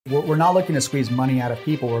We're not looking to squeeze money out of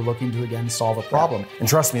people. We're looking to, again, solve a problem. And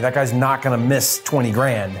trust me, that guy's not going to miss 20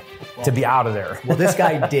 grand to be out of there. Well, this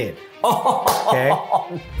guy did.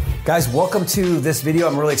 Okay. Guys, welcome to this video.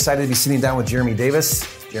 I'm really excited to be sitting down with Jeremy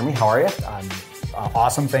Davis. Jeremy, how are you? I'm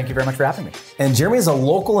awesome. Thank you very much for having me. And Jeremy is a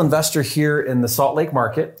local investor here in the Salt Lake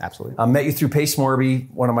market. Absolutely. I met you through Pace Morby,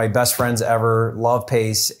 one of my best friends ever. Love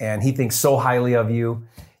Pace, and he thinks so highly of you.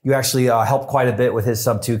 You actually help quite a bit with his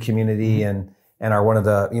Sub2 community and are one of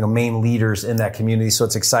the main leaders in that community. So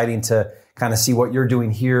it's exciting to kind of see what you're doing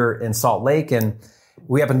here in Salt Lake. And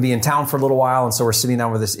we happen to be in town for a little while, and so we're sitting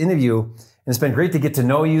down with this interview. And it's been great to get to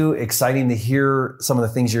know you, exciting to hear some of the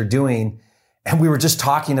things you're doing. And we were just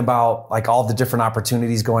talking about like all the different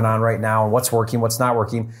opportunities going on right now and what's working, what's not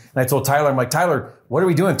working. And I told Tyler, I'm like, Tyler, what are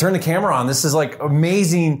we doing? Turn the camera on. This is like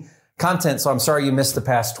amazing content. So I'm sorry you missed the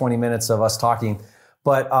past 20 minutes of us talking.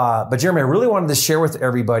 But Jeremy, I really wanted to share with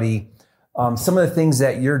everybody some of the things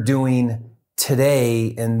that you're doing today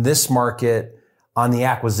in this market on the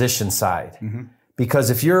acquisition side. Mm-hmm. Because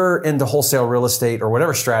if you're into wholesale real estate or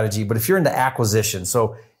whatever strategy, but if you're into acquisition,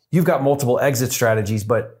 so you've got multiple exit strategies,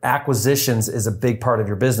 but acquisitions is a big part of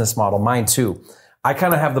your business model. Mine too. I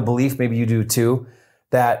kind of have the belief, maybe you do too,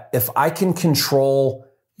 that if I can control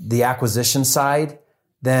the acquisition side,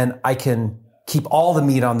 then I can keep all the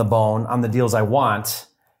meat on the bone on the deals I want.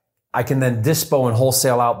 I can then dispo and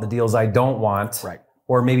wholesale out the deals I don't want, right?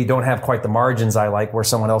 Or maybe don't have quite the margins I like, where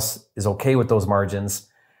someone else is okay with those margins.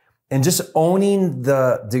 And just owning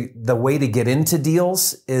the way to get into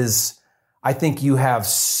deals is, I think you have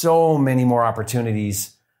so many more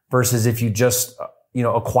opportunities versus if you just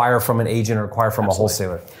acquire from an agent or acquire from Absolutely.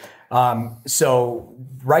 a wholesaler. So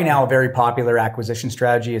right now, a very popular acquisition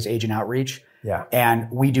strategy is agent outreach. Yeah, and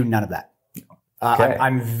we do none of that. Okay.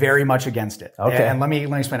 I'm very much against it. Okay. And let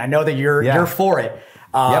me explain. I know that you're for it.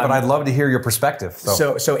 But I'd love to hear your perspective.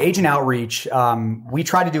 So agent outreach, we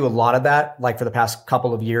tried to do a lot of that, like for the past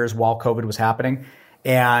couple of years while COVID was happening.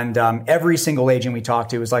 And every single agent we talked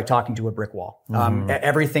to was like talking to a brick wall.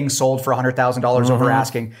 Everything sold for $100,000 over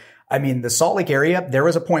asking. I mean, the Salt Lake area, there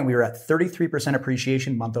was a point we were at 33%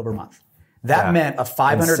 appreciation month over month. That meant a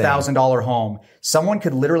 $500,000 home. Someone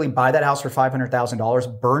could literally buy that house for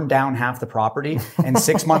 $500,000, burn down half the property, and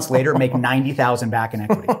 6 months later make $90,000 back in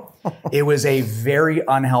equity. It was a very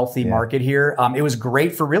unhealthy market here. It was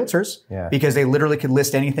great for realtors because they literally could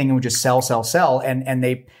list anything and would just sell. And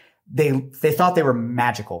they thought they were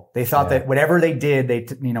magical. They thought that whatever they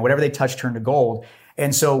did, whatever they touched turned to gold.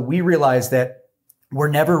 And so we realized that we're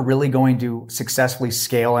never really going to successfully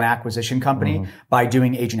scale an acquisition company by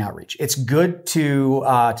doing agent outreach. It's good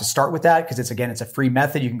to start with that because it's a free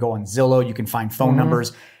method. You can go on Zillow, you can find phone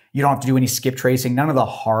numbers. You don't have to do any skip tracing. None of the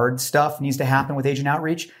hard stuff needs to happen with agent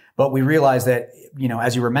outreach. But we realized that,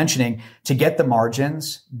 as you were mentioning, to get the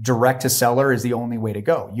margins, direct to seller is the only way to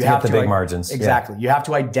go. You have to get the big margins. Exactly. You have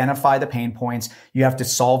to identify the pain points. You have to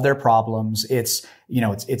solve their problems. It's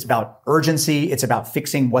about urgency. It's about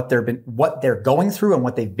fixing what they're going through and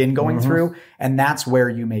what they've been going through. And that's where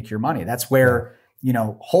you make your money. That's where,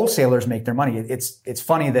 wholesalers make their money. It's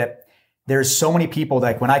funny that there's so many people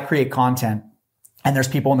that when I create content, and there's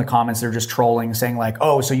people in the comments that are just trolling, saying like,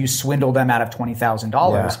 oh, so you swindle them out of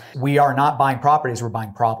 $20,000. We are not buying properties, we're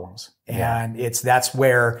buying problems. And that's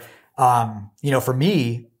where, for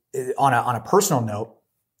me, on a personal note,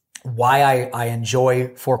 why I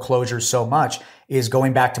enjoy foreclosures so much is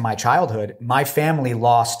going back to my childhood. My family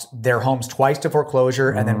lost their homes twice to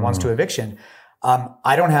foreclosure and then once to eviction.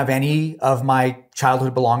 I don't have any of my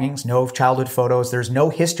childhood belongings, no childhood photos. There's no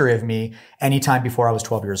history of me anytime before I was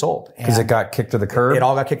 12 years old. Because it got kicked to the curb? It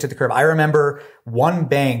all got kicked to the curb. I remember one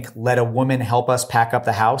bank let a woman help us pack up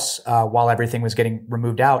the house while everything was getting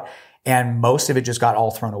removed out. And most of it just got all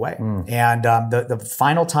thrown away. And the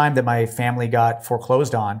final time that my family got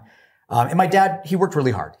foreclosed on, and my dad, he worked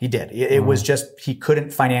really hard. He did. It was just, he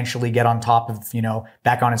couldn't financially get on top of,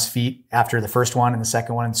 back on his feet after the first one and the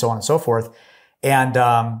second one and so on and so forth.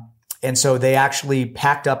 And so they actually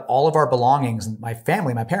packed up all of our belongings. My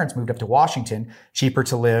parents moved up to Washington, cheaper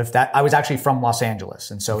to live. I was actually from Los Angeles.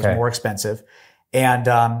 And so it was more expensive.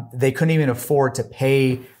 And, they couldn't even afford to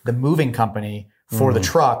pay the moving company for the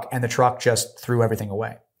truck, and the truck just threw everything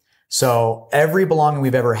away. So every belonging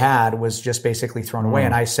we've ever had was just basically thrown away.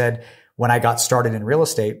 And I said, when I got started in real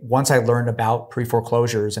estate, once I learned about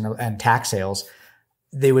pre-foreclosures and tax sales,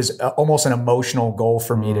 there was almost an emotional goal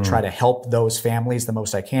for me to try to help those families the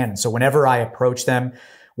most I can. And so whenever I approach them,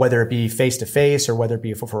 whether it be face to face or whether it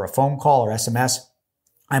be for a phone call or SMS,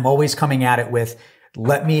 I'm always coming at it with,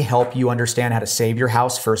 let me help you understand how to save your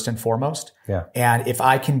house first and foremost. Yeah. And if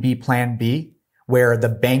I can be plan B, where the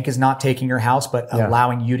bank is not taking your house, but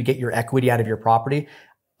allowing you to get your equity out of your property,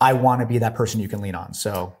 I want to be that person you can lean on.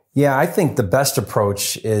 So yeah, I think the best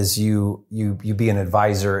approach is you be an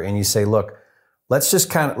advisor and you say, look, let's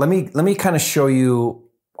just let me kind of show you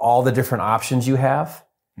all the different options you have.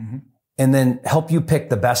 Mm-hmm. And then help you pick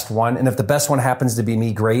the best one. And if the best one happens to be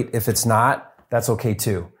me, great. If it's not, that's okay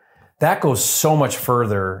too. That goes so much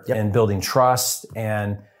further in building trust.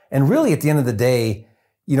 And really at the end of the day,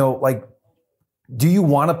 like, do you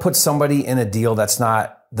want to put somebody in a deal that's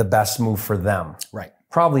not the best move for them? Right.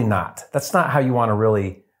 Probably not. That's not how you want to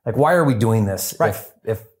really, like, why are we doing this? Right.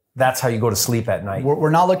 If that's how you go to sleep at night.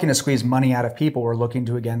 We're not looking to squeeze money out of people. We're looking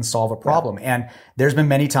to, again, solve a problem. Yeah. And there's been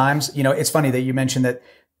many times, it's funny that you mentioned that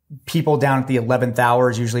people down at the 11th hour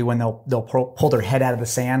is usually when they'll pull their head out of the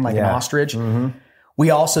sand like an ostrich. Mm-hmm. We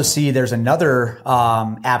also see there's another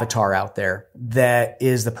avatar out there that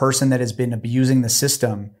is the person that has been abusing the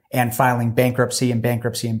system and filing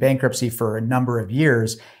bankruptcy for a number of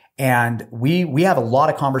years. And we have a lot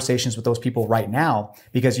of conversations with those people right now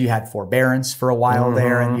because you had forbearance for a while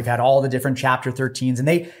there, and you've had all the different Chapter 13s,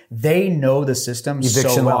 and they know the system eviction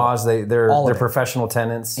so well. laws. They're professional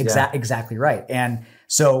tenants. Exactly right. And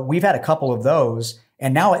so we've had a couple of those,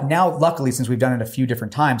 and now luckily, since we've done it a few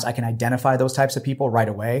different times, I can identify those types of people right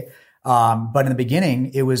away. But in the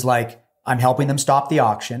beginning, it was like, I'm helping them stop the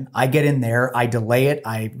auction. I get in there, I delay it.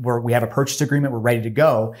 We have a purchase agreement. We're ready to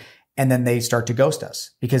go. And then they start to ghost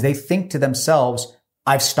us because they think to themselves,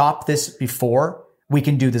 I've stopped this before. We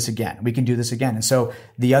can do this again. And so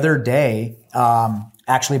the other day,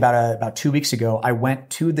 actually about 2 weeks ago, I went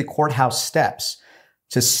to the courthouse steps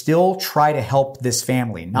to still try to help this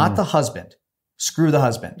family, not the husband. Screw the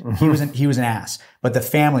husband. Mm-hmm. He was an ass. But the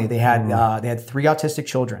family, they had 3 autistic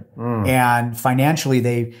children, and financially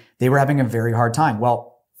they were having a very hard time.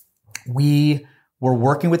 Well, we were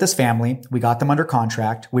working with this family. We got them under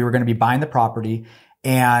contract. We were going to be buying the property,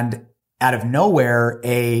 and out of nowhere,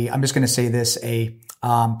 I'm just going to say this, a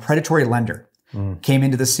predatory lender came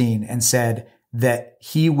into the scene and said that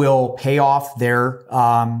he will pay off their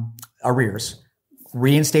arrears,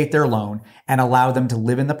 reinstate their loan, and allow them to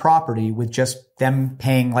live in the property with just them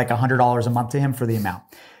paying like $100 a month to him for the amount.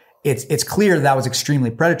 It's clear that was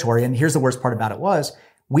extremely predatory. And here's the worst part about it was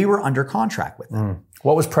we were under contract with them.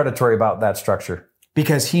 What was predatory about that structure?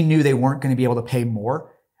 Because he knew they weren't going to be able to pay more.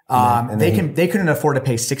 They couldn't afford to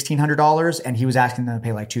pay $1,600, and he was asking them to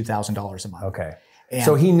pay like $2,000 a month. Okay. And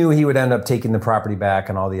so he knew he would end up taking the property back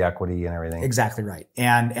and all the equity and everything. Exactly right.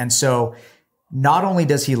 And so not only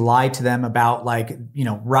does he lie to them about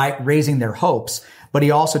raising their hopes, but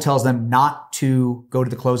he also tells them not to go to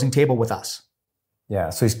the closing table with us.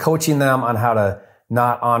 Yeah. So he's coaching them on how to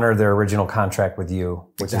not honor their original contract with you,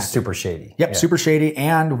 which is super shady. Yep. Yeah. Super shady.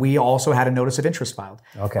 And we also had a notice of interest filed.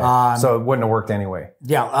 Okay. So it wouldn't have worked anyway.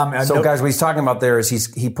 Yeah. Guys, what he's talking about there is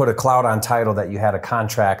he put a cloud on title that you had a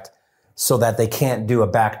contract so that they can't do a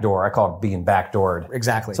backdoor. I call it being backdoored.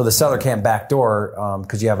 Exactly. So the seller can't backdoor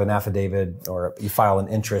because you have an affidavit or you file an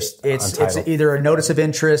interest on title. It's either a notice of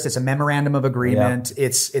interest, it's a memorandum of agreement. Yeah.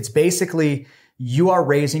 It's basically you are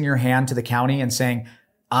raising your hand to the county and saying,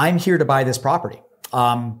 I'm here to buy this property.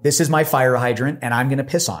 This is my fire hydrant and I'm going to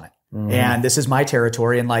piss on it. Mm-hmm. And this is my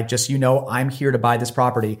territory. And I'm here to buy this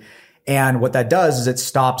property. And what that does is it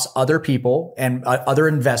stops other people and other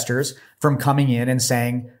investors from coming in and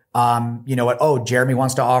saying, you know what? Oh, Jeremy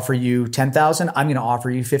wants to offer you 10,000. I'm going to offer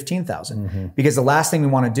you 15,000 because the last thing we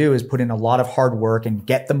want to do is put in a lot of hard work and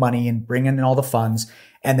get the money and bring in all the funds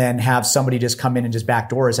and then have somebody just come in and just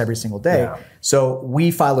backdoor us every single day. Yeah. So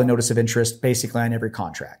we file a notice of interest basically on every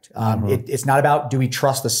contract. It's not about, do we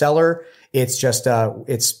trust the seller? It's just,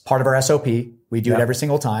 it's part of our SOP. We do it every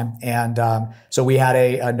single time. And, so we had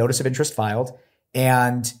a notice of interest filed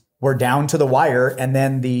and we're down to the wire. And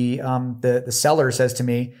then the seller says to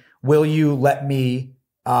me, will you let me,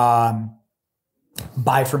 buy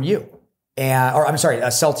from you?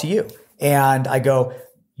 Sell to you. And I go,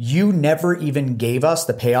 you never even gave us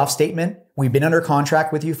the payoff statement. We've been under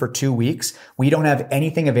contract with you for 2 weeks. We don't have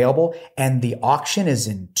anything available. And the auction is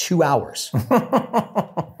in 2 hours.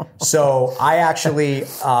 So I actually,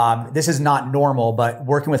 this is not normal, but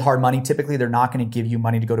working with hard money, typically they're not going to give you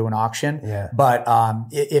money to go to an auction. Yeah. But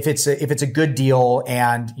if it's a good deal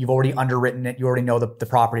and you've already underwritten it, you already know the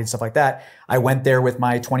property and stuff like that. I went there with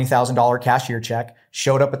my $20,000 cashier check,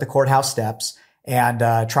 showed up at the courthouse steps, and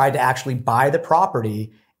tried to actually buy the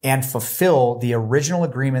property and fulfill the original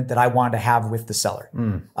agreement that I wanted to have with the seller.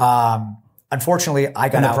 Unfortunately, I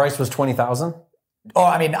got out. And the price was $20,000? Oh,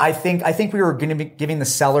 I mean, I think we were going to be giving the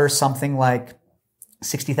seller something like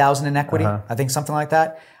 $60,000 in equity. I think something like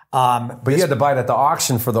that. But you had to buy it at the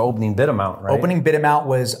auction for the opening bid amount, right? Opening bid amount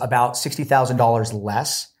was about $60,000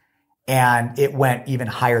 less. And it went even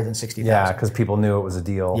higher than 60,000. Yeah, because people knew it was a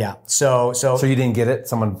deal. Yeah. So you didn't get it?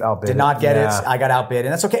 Someone outbid did not get it. I got outbid.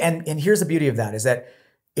 And that's okay. And here's the beauty of that is that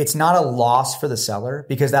it's not a loss for the seller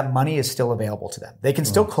because that money is still available to them. They can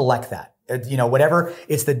still collect that. Whatever,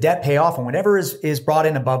 it's the debt payoff, and whatever is brought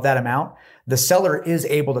in above that amount, the seller is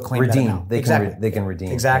able to claim that amount. They can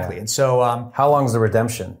redeem. Exactly. Yeah. And so, how long is the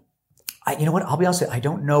redemption? you know what? I'll be honest with you, I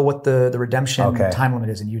don't know what the redemption time limit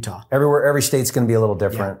is in Utah. Every state's going to be a little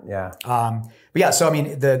different. Yeah. But yeah, so I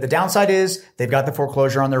mean, the downside is they've got the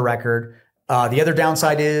foreclosure on their record. The other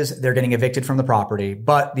downside is they're getting evicted from the property,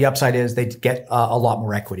 but the upside is they get a lot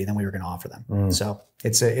more equity than we were going to offer them. So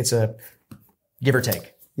it's a give or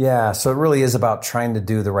take. Yeah. So it really is about trying to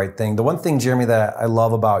do the right thing. The one thing, Jeremy, that I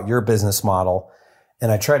love about your business model, and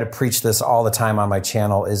I try to preach this all the time on my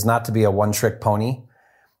channel, is not to be a one-trick pony.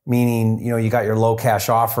 Meaning, you got your low cash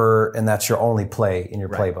offer and that's your only play in your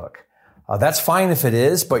playbook. That's fine if it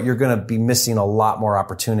is, but you're going to be missing a lot more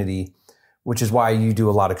opportunity, which is why you do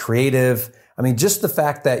a lot of creative. I mean, just the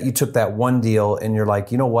fact that you took that one deal and you're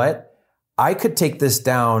like, you know what? I could take this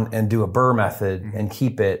down and do a BRRRR method and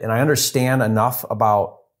keep it. And I understand enough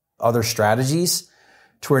about other strategies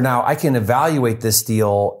to where now I can evaluate this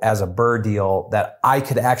deal as a BRRRR deal that I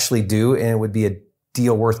could actually do and it would be a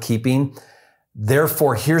deal worth keeping.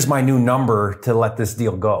 Therefore, here's my new number to let this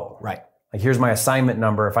deal go. Right. Like, here's my assignment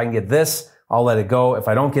number. If I can get this, I'll let it go. If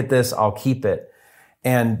I don't get this, I'll keep it.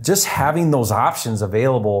 And just having those options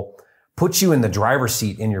available puts you in the driver's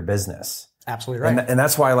seat in your business. Absolutely right. And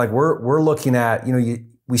that's why, like, we're looking at,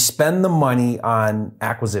 we spend the money on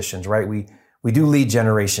acquisitions, right? We do lead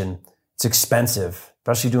generation. It's expensive,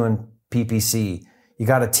 especially doing PPC. You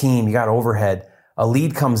got a team, you got overhead. A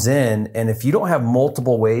lead comes in, and if you don't have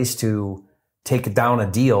multiple ways to take down a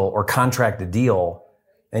deal or contract a deal,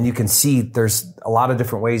 and you can see there's a lot of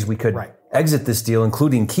different ways we could exit this deal,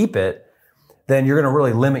 including keep it, then you're going to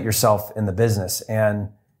really limit yourself in the business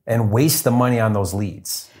and waste the money on those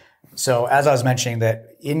leads. So as I was mentioning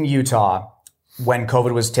that in Utah, when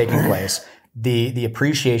COVID was taking place, the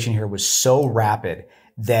appreciation here was so rapid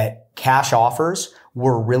that cash offers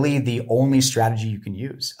were really the only strategy you can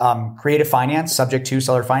use. Creative finance, subject to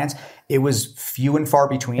seller finance, it was few and far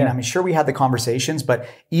between. Yeah. I mean, sure, we had the conversations, but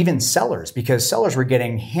even sellers, because sellers were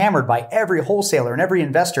getting hammered by every wholesaler and every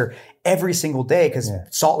investor every single day because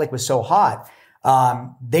Salt Lake was so hot.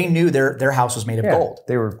 They knew their house was made of gold.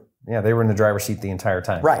 They were in the driver's seat the entire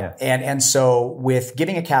time. Right. Yeah. And so with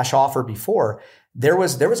giving a cash offer before, there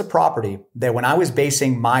was a property that when I was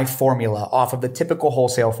basing my formula off of the typical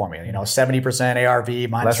wholesale formula, 70% ARV,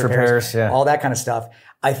 minus less repairs, all that kind of stuff.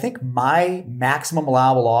 I think my maximum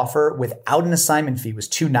allowable offer without an assignment fee was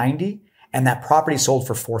 $290, and that property sold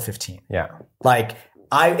for $415. Yeah.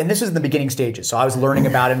 And this was in the beginning stages. So I was learning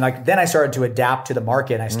about it. And then I started to adapt to the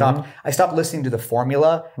market. And I stopped listening to the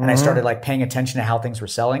formula and I started paying attention to how things were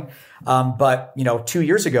selling. But 2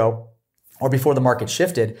 years ago or before the market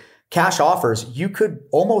shifted, cash offers, you could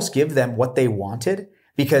almost give them what they wanted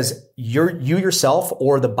because you yourself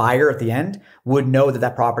or the buyer at the end would know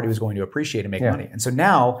that property was going to appreciate and make money. And so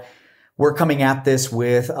now we're coming at this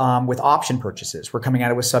with option purchases. We're coming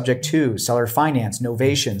at it with subject to, seller finance,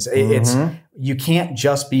 novations. It's you can't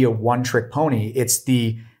just be a one-trick pony. It's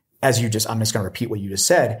I'm just going to repeat what you just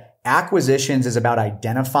said. Acquisitions is about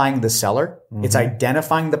identifying the seller. It's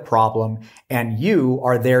identifying the problem, and you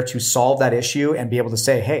are there to solve that issue and be able to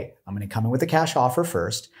say, hey, I'm going to come in with a cash offer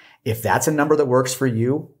first. If that's a number that works for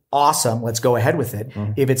you, awesome. Let's go ahead with it.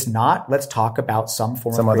 If it's not, let's talk about some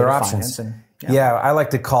form of other options. I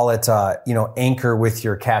like to call it, anchor with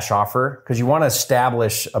your cash offer, because you want to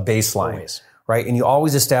establish a baseline. Always. Right? And you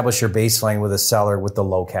always establish your baseline with a seller with the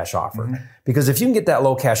low cash offer. Because if you can get that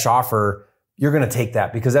low cash offer, you're going to take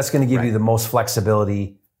that because that's going to give you the most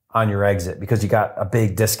flexibility on your exit because you got a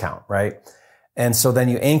big discount, right? And so then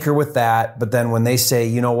you anchor with that. But then when they say,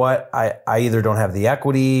 you know what, I either don't have the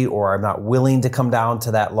equity or I'm not willing to come down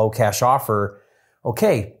to that low cash offer.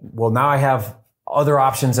 Okay, well, now I have other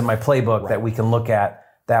options in my playbook that we can look at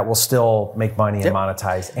that will still make money and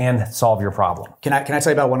monetize and solve your problem. Can I tell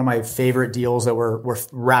you about one of my favorite deals that we're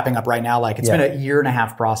wrapping up right now? It's been a 1.5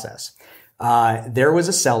 year process. There was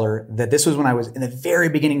a seller that this was when I was in the very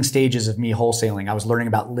beginning stages of me wholesaling. I was learning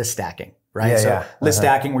about list stacking, right? List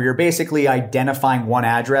stacking where you're basically identifying one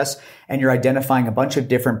address and you're identifying a bunch of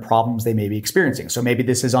different problems they may be experiencing. So maybe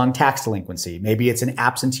this is on tax delinquency. Maybe it's an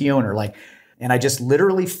absentee owner. And I just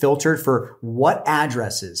literally filtered for what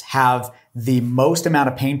addresses have the most amount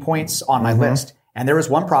of pain points on my list. And there was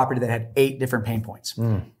one property that had 8 different pain points.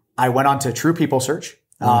 I went on to True People Search.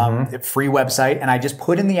 free website. And I just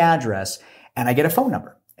put in the address and I get a phone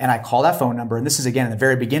number and I call that phone number. And this is again, in the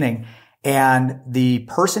very beginning. And the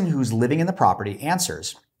person who's living in the property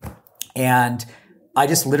answers. And I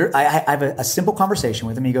just literally, I have a simple conversation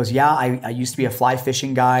with him. He goes, yeah, I used to be a fly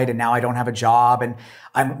fishing guide and now I don't have a job.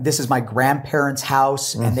 And this is my grandparents'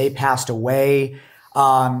 house and they passed away.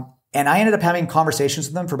 And I ended up having conversations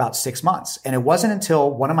with them for about 6 months. And it wasn't until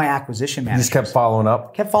one of my acquisition managers just kept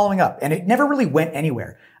following up. And it never really went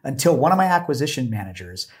anywhere until one of my acquisition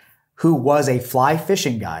managers, who was a fly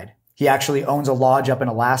fishing guide, he actually owns a lodge up in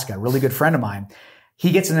Alaska, a really good friend of mine. He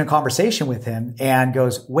gets in a conversation with him and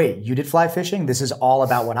goes, wait, you did fly fishing? This is all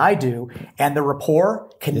about what I do. And the rapport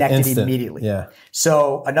connected immediately. Yeah.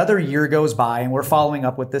 So another year goes by and we're following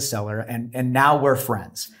up with this seller and now we're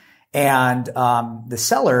friends. And the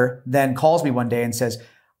seller then calls me one day and says,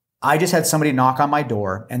 I just had somebody knock on my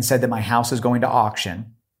door and said that my house is going to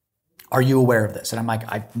auction. Are you aware of this? And I'm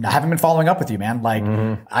like, I haven't been following up with you, man. Like,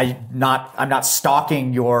 I'm not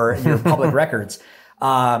stalking your public records.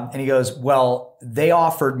 And he goes, well, they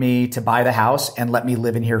offered me to buy the house and let me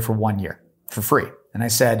live in here for 1 year for free. And I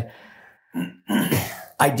said,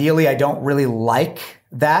 ideally, I don't really like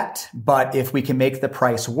that, but if we can make the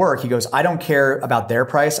price work, he goes, I don't care about their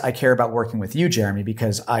price. I care about working with you, Jeremy,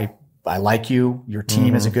 because I like you. Your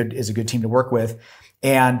team is a good team to work with.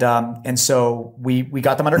 And so we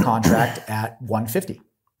got them under contract at 150.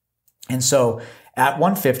 And so at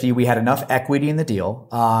 150, we had enough equity in the deal.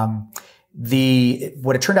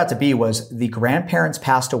 What it turned out to be was the grandparents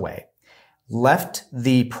passed away, left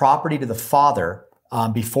the property to the father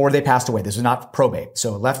before they passed away. This was not probate.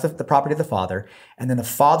 So it left the property to the father, and then the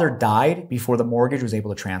father died before the mortgage was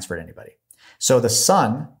able to transfer to anybody. So the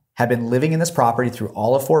son had been living in this property through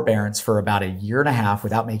all of forbearance for about 1.5 years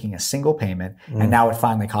without making a single payment, and now it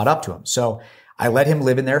finally caught up to him. So I let him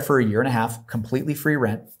live in there for 1.5 years, completely free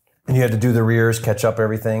rent. And you had to do the rears, catch up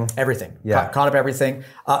everything? Everything. Yeah. Caught up everything.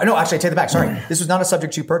 No, actually, I take that back. Sorry. This was not a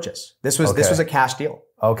subject to purchase. This was a cash deal.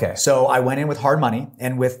 Okay. So I went in with hard money,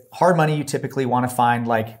 and with hard money, you typically want to find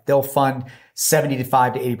they'll fund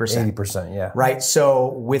 75 to 80%. 80%, yeah. Right.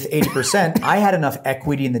 So with 80%, I had enough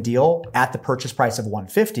equity in the deal at the purchase price of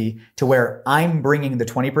 150 to where I'm bringing the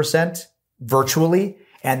 20% virtually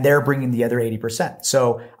and they're bringing the other 80%.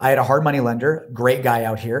 So I had a hard money lender, great guy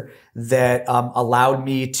out here, that allowed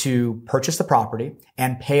me to purchase the property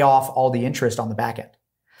and pay off all the interest on the back end.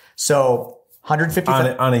 So 150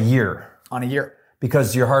 on a year. On a year.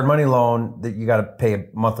 Because your hard money loan that you got to pay a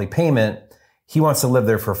monthly payment, he wants to live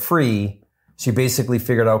there for free. So you basically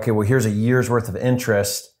figured out, okay, well, here's a year's worth of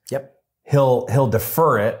interest. Yep. He'll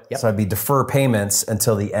defer it. Yep. So it'd be defer payments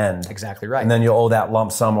until the end. Exactly right. And then you'll owe that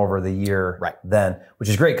lump sum over the year. Right. Then, which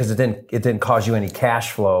is great because it didn't cause you any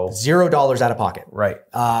cash flow. $0 out of pocket. Right.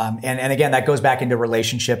 And again, that goes back into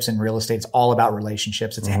relationships and real estate. It's all about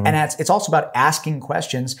relationships. And it's also about asking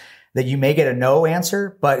questions that you may get a no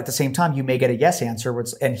answer, but at the same time, you may get a yes answer.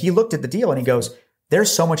 And he looked at the deal and he goes, there's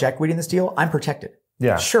so much equity in this deal. I'm protected.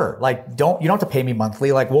 Yeah. Sure. You don't have to pay me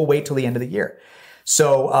monthly. We'll wait till the end of the year.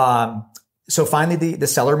 So finally the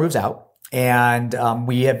seller moves out and,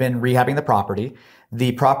 we have been rehabbing the property.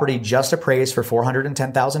 The property just appraised for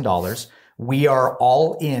 $410,000. We are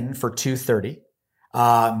all in for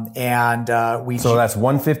 $230,000. So that's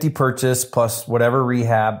 150 purchase plus whatever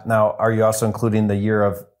rehab. Now, are you also including the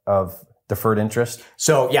year of deferred interest?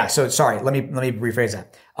 So sorry, let me rephrase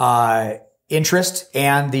that. Interest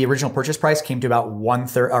and the original purchase price came to about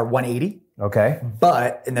 180. Okay.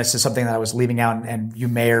 But, and this is something that I was leaving out and you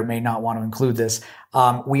may or may not want to include this.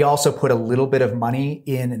 We also put a little bit of money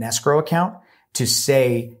in an escrow account to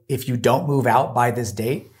say, if you don't move out by this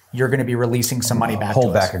date, you're going to be releasing some money back to us.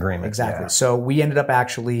 Holdback agreement. Exactly. Yeah. So we ended up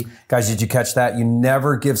actually... Guys, did you catch that? You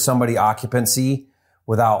never give somebody occupancy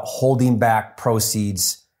without holding back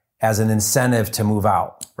proceeds as an incentive to move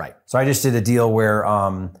out. Right. So I just did a deal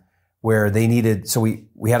where they needed... So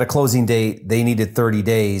we had a closing date. They needed 30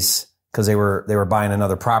 days because they were buying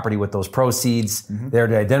another property with those proceeds. Mm-hmm. They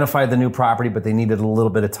already identified the new property, but they needed a little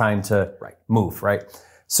bit of time to move, right?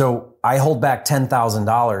 So I hold back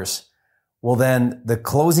 $10,000. Well, then the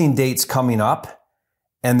closing date's coming up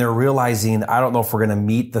and they're realizing, I don't know if we're going to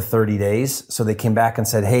meet the 30 days. So they came back and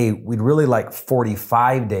said, hey, we'd really like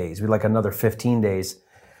 45 days. We'd like another 15 days.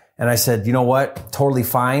 And I said, you know what? Totally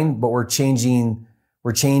fine, but we're changing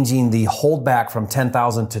the holdback from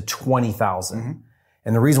 10,000 to 20,000. Mm-hmm.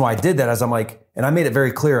 And the reason why I did that is I'm like, and I made it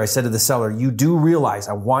very clear. I said to the seller, you do realize,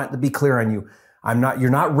 I want to be clear on you. You're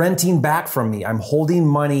not renting back from me. I'm holding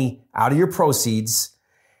money out of your proceeds.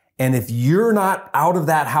 And if you're not out of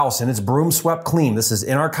that house and it's broom swept clean, this is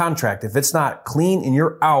in our contract. If it's not clean and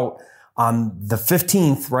you're out, on the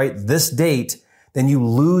 15th, right, this date, then you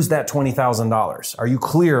lose that $20,000. Are you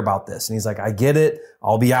clear about this? And he's like, I get it.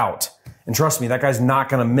 I'll be out. And trust me, that guy's not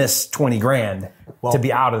going to miss 20 grand to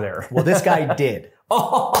be out of there. Well, this guy did.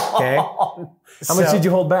 Okay. How much did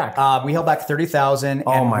you hold back? We held back 30,000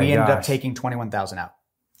 and we ended up taking 21,000 out.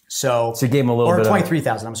 So you gave him a little bit. Or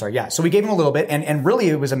 23,000, I'm sorry. Yeah. So we gave him a little bit. And really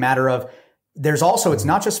it was a matter of, there's also, it's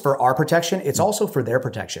not just for our protection, it's also for their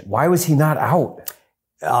protection. Why was he not out?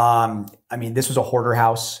 I mean, this was a hoarder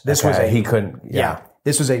house. He couldn't. Yeah.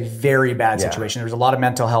 This was a very bad situation. There was a lot of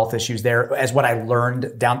mental health issues there, as what I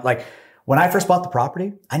learned down, like when I first bought the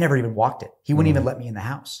property, I never even walked it. He wouldn't even let me in the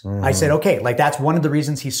house. I said, okay, like that's one of the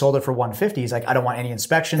reasons he sold it for 150. He's like, I don't want any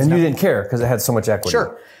inspections. And you didn't care because it had so much equity.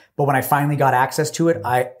 Sure. But when I finally got access to it,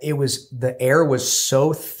 the air was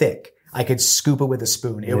so thick, I could scoop it with a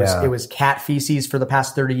spoon. It was cat feces for the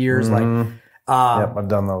past 30 years. Yep, I've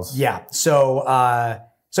done those. Yeah. So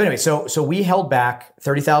anyway, so we held back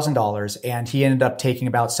 $30,000 and he ended up taking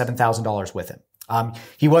about $7,000 with him.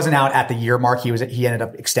 He wasn't out at the year mark. He ended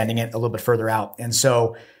up extending it a little bit further out. And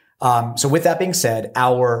so with that being said,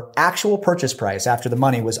 our actual purchase price after the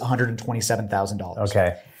money was $127,000.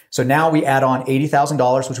 Okay. So now we add on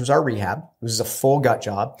 $80,000, which was our rehab. It was a full gut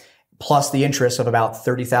job, plus the interest of about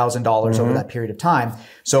 $30,000 over that period of time.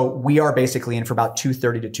 So we are basically in for about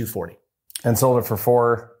 $230,000 to $240,000. And sold it for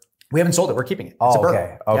 $400,000. We haven't sold it. We're keeping it. Oh, it's a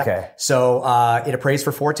okay. burn. Okay. Yeah. So it appraised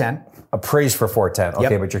for $410,000. Appraised for $410,000.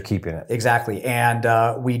 Okay, but you're keeping it. Exactly.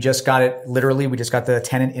 And we just got it. Literally, we just got the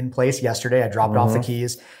tenant in place yesterday. I dropped off the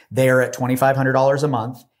keys. They are at $2,500 a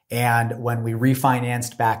month. And when we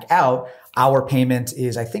refinanced back out, our payment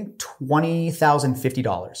is, I think,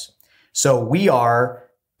 $20,050. So we are,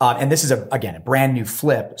 and this is again, a brand new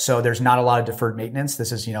flip. So there's not a lot of deferred maintenance.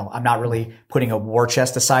 This is, I'm not really putting a war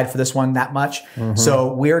chest aside for this one that much.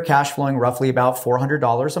 So we're cash flowing roughly about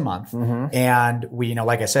 $400 a month. And we,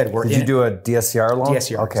 like I said, Did you do a DSCR loan?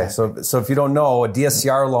 DSCR. Okay. Exactly. So if you don't know, a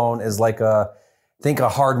DSCR loan is like think a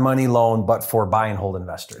hard money loan, but for buy and hold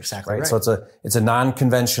investors. Exactly. Right. So it's a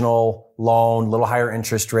non-conventional loan, little higher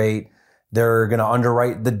interest rate. They're going to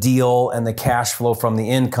underwrite the deal and the cash flow from the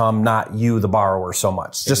income, not you, the borrower, so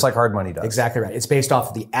much. Just like hard money does. Exactly right. It's based off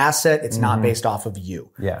of the asset. It's not based off of you.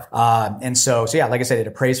 Yeah. And so yeah, like I said, it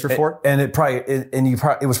appraised for $4. And it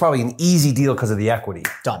was probably an easy deal because of the equity.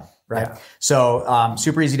 Done. Right. Yeah. So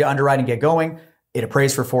super easy to underwrite and get going. It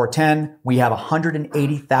appraised for $410,000. We have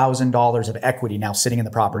 $180,000 of equity now sitting in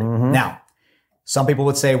the property. Now, some people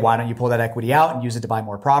would say, why don't you pull that equity out and use it to buy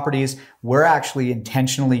more properties? We're actually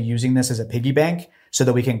intentionally using this as a piggy bank so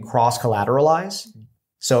that we can cross-collateralize.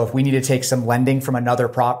 So if we need to take some lending from another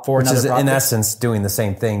property. Which is in essence doing the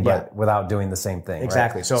same thing, but without doing the same thing.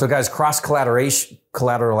 Exactly. Right? So guys,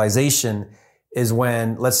 cross-collateralization is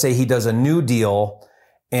when, let's say he does a new deal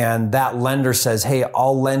and that lender says, hey,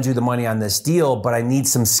 I'll lend you the money on this deal, but I need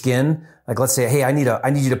some skin. Like let's say, hey, I need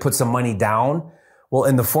you to put some money down. Well,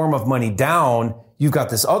 in the form of money down, you've got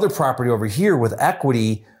this other property over here with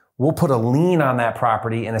equity. We'll put a lien on that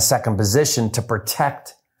property in a second position to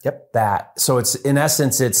protect that. So it's in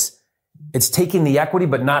essence, it's taking the equity,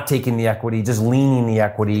 but not taking the equity, just leaning the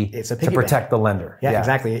equity to protect the lender. Yeah,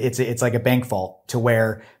 exactly. It's like a bank vault to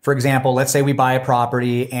where, for example, let's say we buy a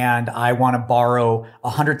property and I want to borrow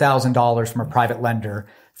 $100,000 from a private lender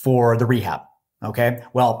for the rehab. Okay.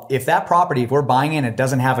 Well, if we're buying in, it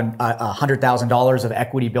doesn't have $100,000 of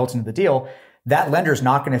equity built into the deal, that lender's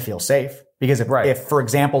not going to feel safe because if, for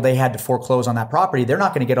example, they had to foreclose on that property, they're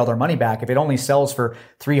not going to get all their money back. If it only sells for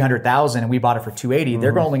 $300,000 and we bought it for $280,000,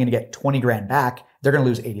 they're only going to get 20 grand back. They're going to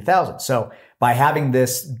lose 80,000. So by having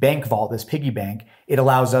this bank vault, this piggy bank, it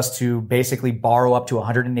allows us to basically borrow up to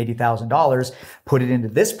 $180,000, put it into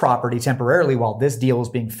this property temporarily while this deal is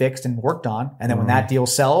being fixed and worked on. And then when that deal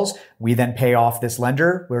sells, we then pay off this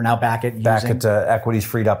lender. We're now back at equities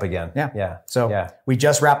freed up again. Yeah. So we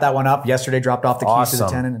just wrapped that one up yesterday, dropped off the keys to the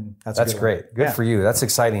tenant, and that's great. Good for you. That's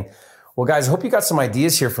exciting. Well, guys, I hope you got some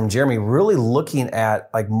ideas here from Jeremy, really looking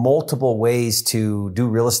at like multiple ways to do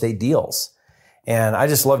real estate deals. And I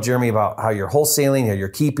just love, Jeremy, about how you're wholesaling, how you're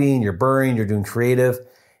keeping, you're burring, you're doing creative,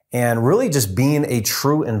 and really just being a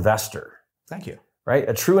true investor. Thank you. Right?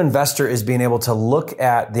 A true investor is being able to look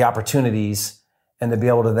at the opportunities and to be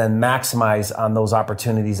able to then maximize on those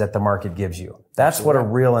opportunities that the market gives you. That's what a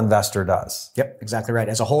real investor does. Yep, exactly right.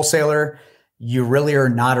 As a wholesaler, you really are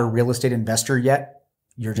not a real estate investor yet.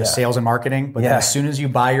 You're just sales and marketing. But then as soon as you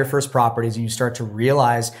buy your first properties and you start to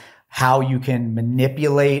realize how you can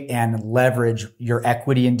manipulate and leverage your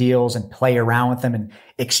equity in deals and play around with them and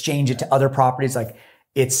exchange it to other properties. Like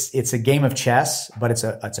it's a game of chess, but it's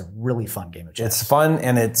a really fun game of chess. It's fun,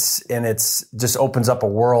 and it's just opens up a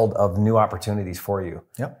world of new opportunities for you.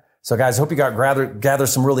 Yep. So guys, hope you gather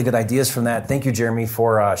some really good ideas from that. Thank you, Jeremy,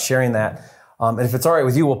 for sharing that. And if it's all right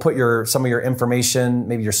with you, we'll put some of your information,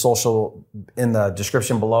 maybe your social, in the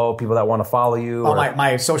description below. People that want to follow you. Oh,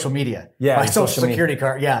 my social media. Yeah, my social security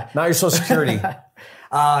card. Yeah. Not your social security.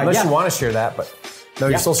 Unless you want to share that, but no,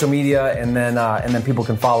 your social media, and then people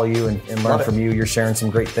can follow you and learn from you. You're sharing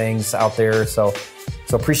some great things out there. So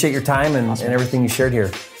appreciate your time and everything you shared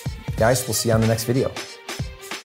here. Guys, we'll see you on the next video.